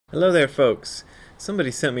Hello there, folks.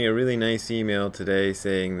 Somebody sent me a really nice email today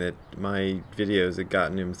saying that my videos had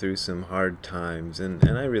gotten him through some hard times, and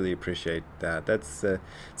I really appreciate that. It's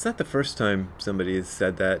not the first time somebody has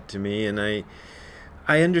said that to me, and I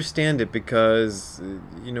understand it because,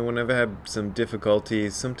 when I've had some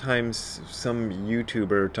difficulties, sometimes some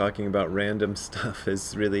YouTuber talking about random stuff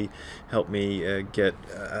has really helped me get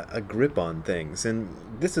a grip on things. And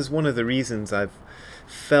this is one of the reasons I've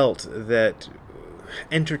felt that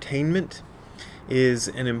entertainment is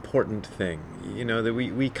an important thing. That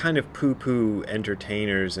we kind of poo-poo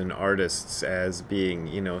entertainers and artists as being,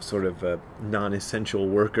 sort of non-essential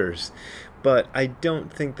workers. But I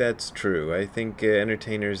don't think that's true. I think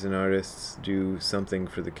entertainers and artists do something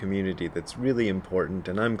for the community that's really important,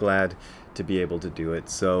 and I'm glad to be able to do it.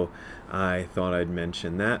 So I thought I'd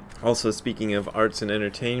mention that. Also, speaking of arts and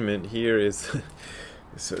entertainment, here is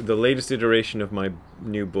the latest iteration of my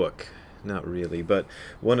new book. Not really, but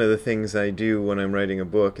one of the things I do when I'm writing a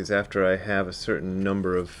book is after I have a certain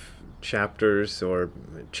number of chapters or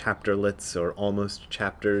chapterlets or almost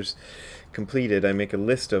chapters completed, I make a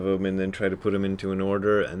list of them and then try to put them into an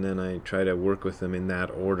order, and then I try to work with them in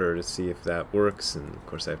that order to see if that works, and of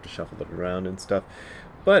course I have to shuffle it around and stuff.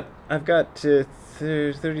 But I've got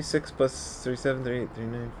 36 plus 37, 38,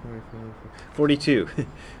 39, 40, 42.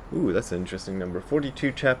 Ooh, that's an interesting number.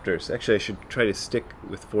 42 chapters. Actually, I should try to stick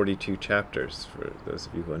with 42 chapters for those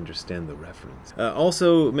of you who understand the reference.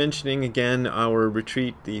 Also mentioning again our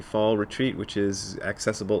retreat, the fall retreat, which is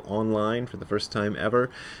accessible online for the first time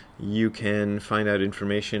ever. You can find out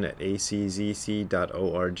information at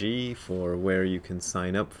aczc.org for where you can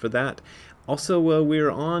sign up for that. Also, we're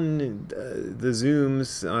on the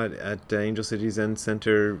Zooms at Angel City Zen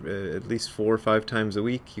Center at least 4 or 5 times a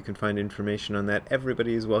week. You can find information on that.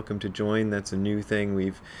 Everybody is welcome to join. That's a new thing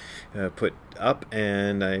we've put up,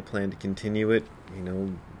 and I plan to continue it,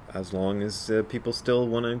 as long as people still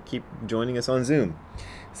want to keep joining us on Zoom.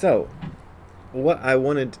 So, what I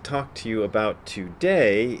wanted to talk to you about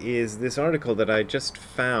today is this article that I just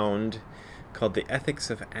found called The Ethics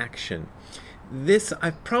of Action.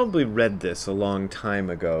 I've probably read this a long time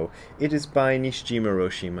ago. It is by Nishijima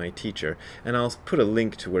Roshi, my teacher, and I'll put a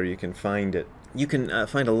link to where you can find it. You can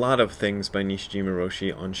find a lot of things by Nishijima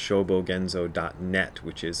Roshi on shobogenzo.net,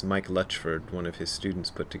 which is Mike Lutchford, one of his students,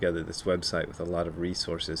 put together this website with a lot of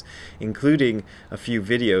resources, including a few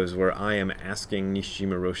videos where I am asking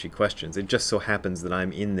Nishijima Roshi questions. It just so happens that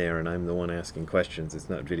I'm in there and I'm the one asking questions. It's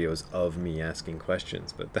not videos of me asking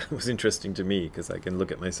questions, but that was interesting to me because I can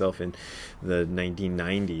look at myself in the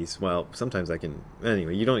 1990s. Well, sometimes I can.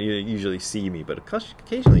 Anyway, you don't usually see me, but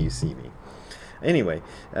occasionally you see me. Anyway,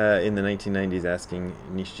 in the 1990s, asking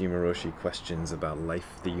Nishijima Roshi questions about life,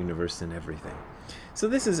 the universe, and everything. So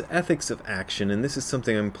this is Ethics of Action, and this is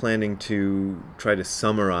something I'm planning to try to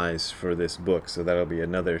summarize for this book, so that'll be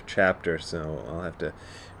another chapter, so I'll have to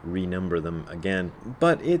renumber them again.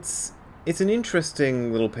 But it's an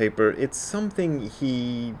interesting little paper. It's something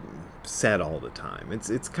he said all the time.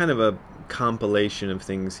 It's kind of a compilation of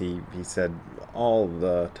things he said all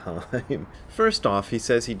the time. First off, he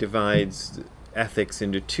says he divides ethics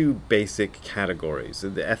into 2 basic categories,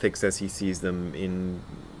 the ethics as he sees them in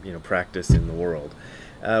practice in the world.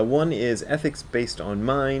 One is ethics based on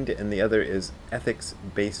mind, and the other is ethics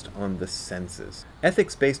based on the senses.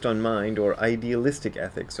 Ethics based on mind, or idealistic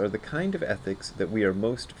ethics, are the kind of ethics that we are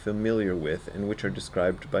most familiar with and which are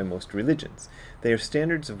described by most religions. They are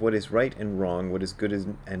standards of what is right and wrong, what is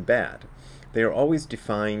good and bad. They are always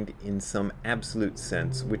defined in some absolute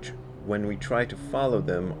sense, which, when we try to follow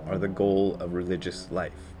them, are the goal of religious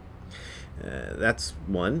life. That's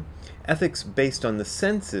one. Ethics based on the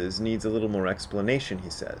senses needs a little more explanation, he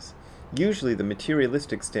says. Usually the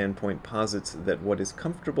materialistic standpoint posits that what is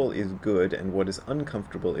comfortable is good and what is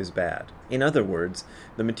uncomfortable is bad. In other words,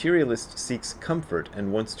 the materialist seeks comfort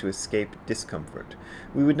and wants to escape discomfort.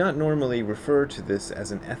 We would not normally refer to this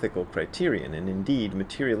as an ethical criterion, and indeed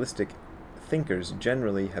materialistic thinkers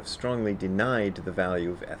generally have strongly denied the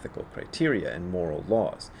value of ethical criteria and moral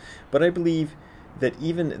laws. But I believe that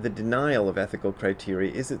even the denial of ethical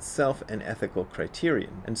criteria is itself an ethical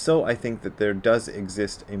criterion. And so I think that there does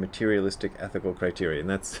exist a materialistic ethical criterion.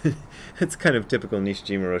 That's kind of typical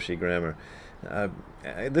Nishijima Roshi grammar.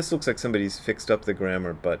 This looks like somebody's fixed up the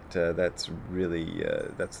grammar, but that's really,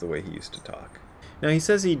 that's the way he used to talk. Now, he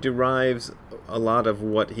says he derives a lot of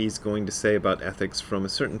what he's going to say about ethics from a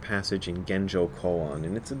certain passage in Genjo Koan,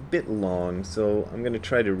 and it's a bit long, so I'm going to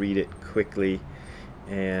try to read it quickly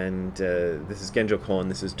And this is Genjo Koan.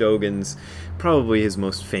 This is Dogen's, probably his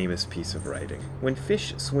most famous piece of writing. When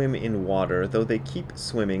fish swim in water, though they keep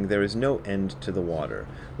swimming, there is no end to the water.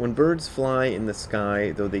 When birds fly in the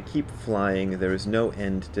sky, though they keep flying, there is no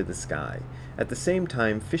end to the sky. At the same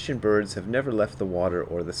time, fish and birds have never left the water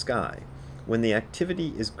or the sky. When the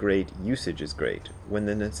activity is great, usage is great. When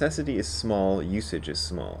the necessity is small, usage is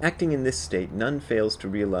small. Acting in this state, none fails to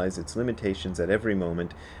realize its limitations at every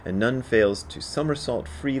moment, and none fails to somersault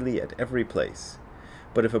freely at every place.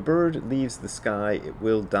 But if a bird leaves the sky, it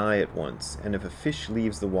will die at once, and if a fish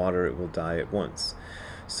leaves the water, it will die at once.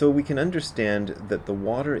 So we can understand that the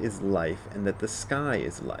water is life, and that the sky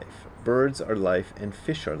is life. Birds are life, and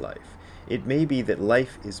fish are life. It may be that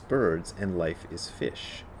life is birds, and life is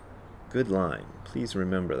fish. Good line. Please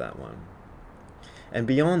remember that one. And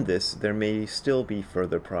beyond this, there may still be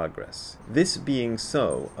further progress. This being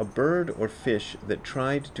so, a bird or fish that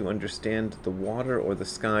tried to understand the water or the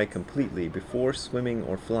sky completely before swimming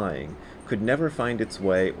or flying could never find its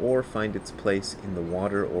way or find its place in the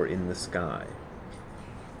water or in the sky.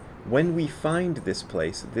 When we find this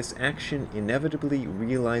place, this action inevitably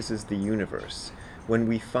realizes the universe. When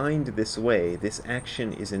we find this way, this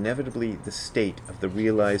action is inevitably the state of the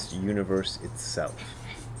realized universe itself.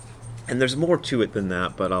 And there's more to it than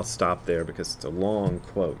that, but I'll stop there because it's a long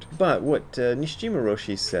quote. But what Nishijima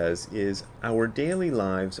Roshi says is, our daily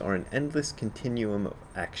lives are an endless continuum of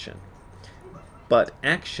action. But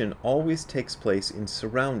action always takes place in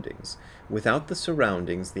surroundings. Without the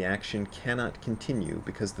surroundings, the action cannot continue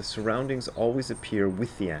because the surroundings always appear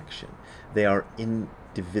with the action. They are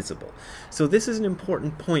indivisible. So this is an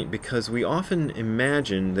important point because we often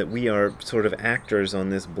imagine that we are sort of actors on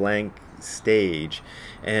this blank stage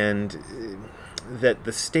and that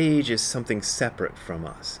the stage is something separate from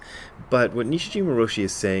us. But what Nishijima Roshi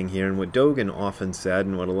is saying here, and what Dogen often said,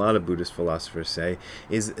 and what a lot of Buddhist philosophers say,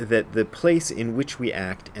 is that the place in which we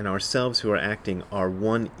act and ourselves who are acting are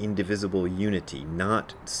one indivisible unity,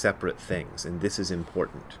 not separate things, and this is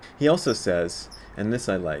important. He also says, and this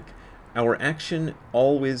I like, our action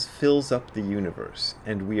always fills up the universe,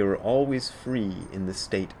 and we are always free in the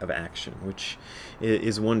state of action, which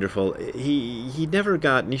is wonderful. He never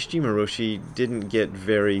got, Nishijima Roshi didn't get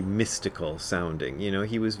very mystical sounding. You know,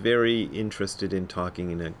 he was very interested in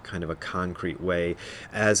talking in a kind of a concrete way,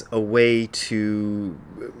 as a way to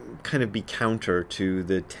kind of be counter to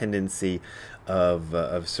the tendency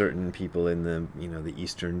of certain people in the the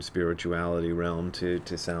Eastern spirituality realm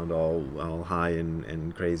to sound all high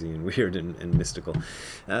and crazy and weird and mystical,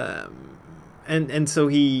 and so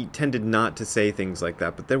he tended not to say things like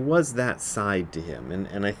that. But there was that side to him,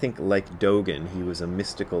 and I think, like Dogen, he was a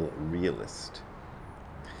mystical realist.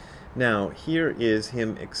 Now here is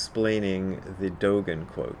him explaining the Dogen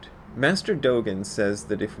quote. Master Dogen says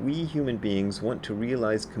that if we human beings want to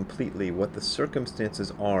realize completely what the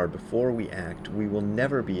circumstances are before we act, we will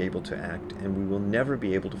never be able to act, and we will never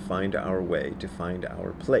be able to find our way, to find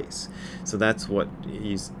our place. So that's what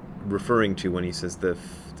he's referring to when he says the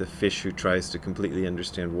fish who tries to completely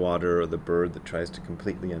understand water, or the bird that tries to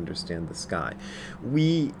completely understand the sky.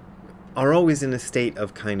 We are always in a state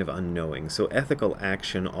of kind of unknowing. So ethical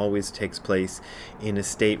action always takes place in a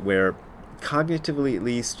state where, cognitively at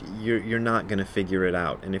least, you're not going to figure it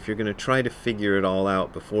out. And if you're going to try to figure it all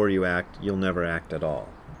out before you act, you'll never act at all.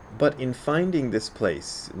 But in finding this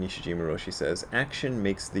place, Nishijima Roshi says, action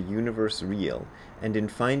makes the universe real, and in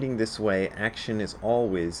finding this way, action is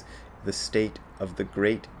always the state of the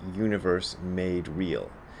great universe made real.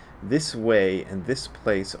 This way and this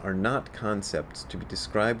place are not concepts to be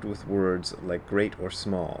described with words like great or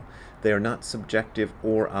small. They are not subjective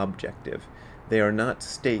or objective. They are not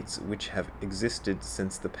states which have existed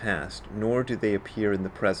since the past, nor do they appear in the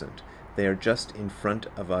present. They are just in front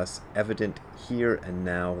of us, evident here and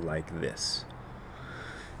now, like this.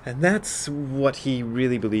 And that's what he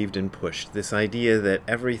really believed and pushed, this idea that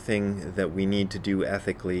everything that we need to do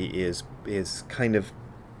ethically is kind of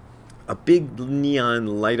a big neon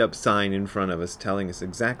light-up sign in front of us telling us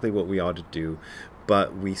exactly what we ought to do,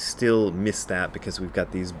 but we still miss that because we've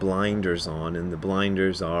got these blinders on, and the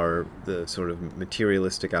blinders are the sort of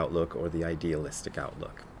materialistic outlook or the idealistic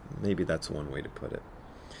outlook. Maybe that's one way to put it.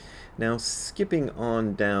 Now, skipping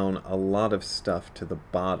on down a lot of stuff to the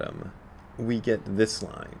bottom, we get this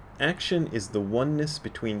line. Action is the oneness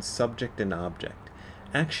between subject and object.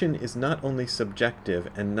 Action is not only subjective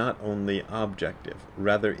and not only objective.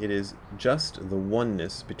 Rather, it is just the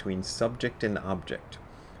oneness between subject and object.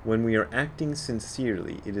 When we are acting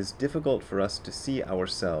sincerely, it is difficult for us to see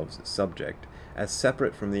ourselves, subject, as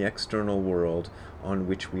separate from the external world on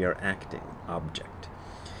which we are acting, object.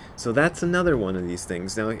 So that's another one of these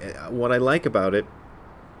things. Now, what I like about it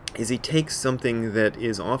is he takes something that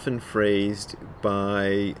is often phrased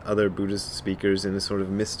by other Buddhist speakers in a sort of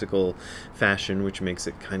mystical fashion, which makes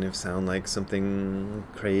it kind of sound like something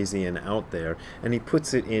crazy and out there, and he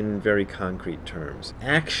puts it in very concrete terms.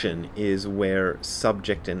 Action is where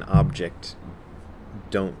subject and object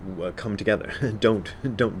don't come together,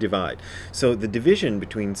 don't divide. So the division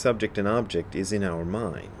between subject and object is in our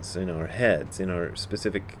minds, in our heads, in our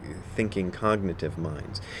specific thinking cognitive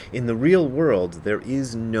minds. In the real world, there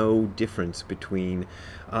is no difference between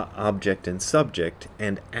object and subject,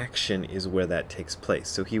 and action is where that takes place.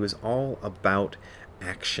 So he was all about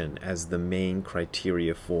action as the main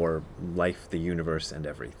criteria for life, the universe, and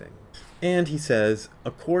everything. And he says,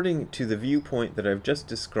 according to the viewpoint that I've just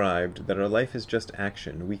described, that our life is just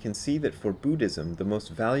action, we can see that for Buddhism, the most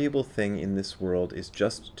valuable thing in this world is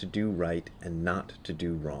just to do right and not to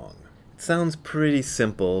do wrong. It sounds pretty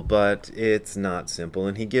simple, but it's not simple,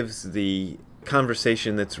 and he gives the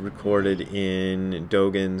conversation that's recorded in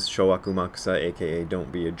Dogen's Showakumakusa, aka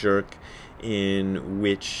Don't Be a Jerk, in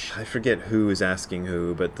which, I forget who is asking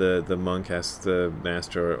who, but the monk asks the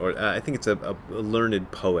master, or I think it's a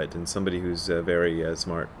learned poet, and somebody who's very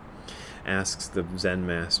smart asks the Zen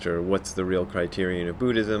master, what's the real criterion of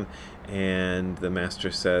Buddhism? And the master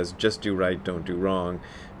says, just do right, don't do wrong.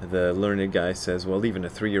 The learned guy says, well, even a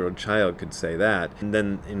 3-year-old child could say that. And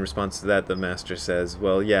then in response to that, the master says,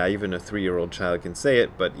 well, yeah, even a 3-year-old child can say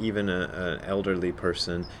it, but even an elderly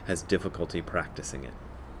person has difficulty practicing it.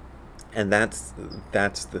 And that's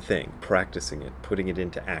the thing, practicing it, putting it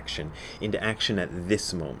into action at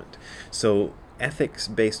this moment. So ethics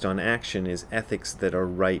based on action is ethics that are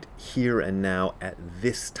right here and now at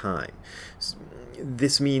this time.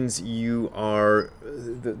 This means you are,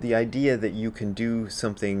 the idea that you can do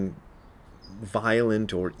something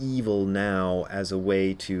violent or evil now as a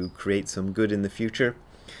way to create some good in the future,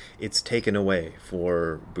 it's taken away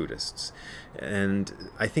for Buddhists. And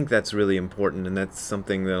I think that's really important, and that's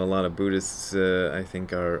something that a lot of Buddhists, I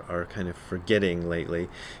think, are kind of forgetting lately.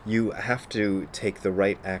 You have to take the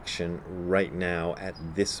right action right now at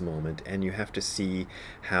this moment, and you have to see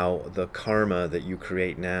how the karma that you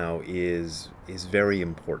create now is very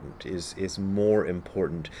important, is more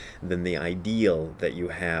important than the ideal that you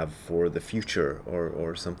have for the future,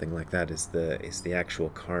 or something like that. Is the actual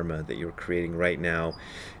karma that you're creating right now,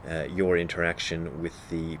 your interaction with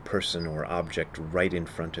the person or object right in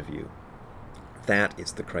front of you. That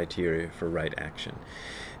is the criteria for right action,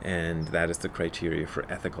 and that is the criteria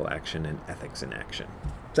for ethical action and ethics in action.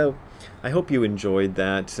 So I hope you enjoyed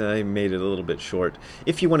that. I made it a little bit short.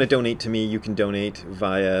 If you want to donate to me, you can donate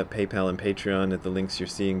via PayPal and Patreon at the links you're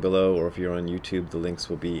seeing below, or if you're on YouTube, the links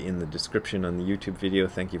will be in the description on the YouTube video.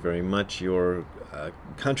 Thank you very much. Your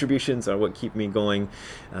contributions are what keep me going,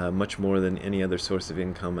 much more than any other source of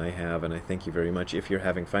income I have, and I thank you very much. If you're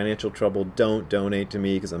having financial trouble, don't donate to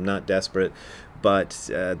me, because I'm not desperate. But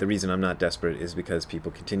the reason I'm not desperate is because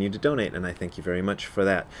people continue to donate, and I thank you very much for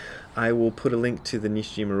that. I will put a link to the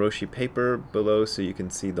Nishijima Roshi paper below so you can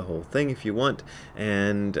see the whole thing if you want.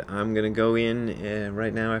 And I'm going to go in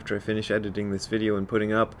right now after I finish editing this video and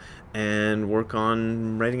putting up, and work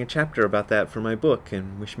on writing a chapter about that for my book,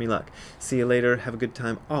 and wish me luck. See you later. Have a good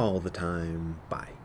time all the time. Bye.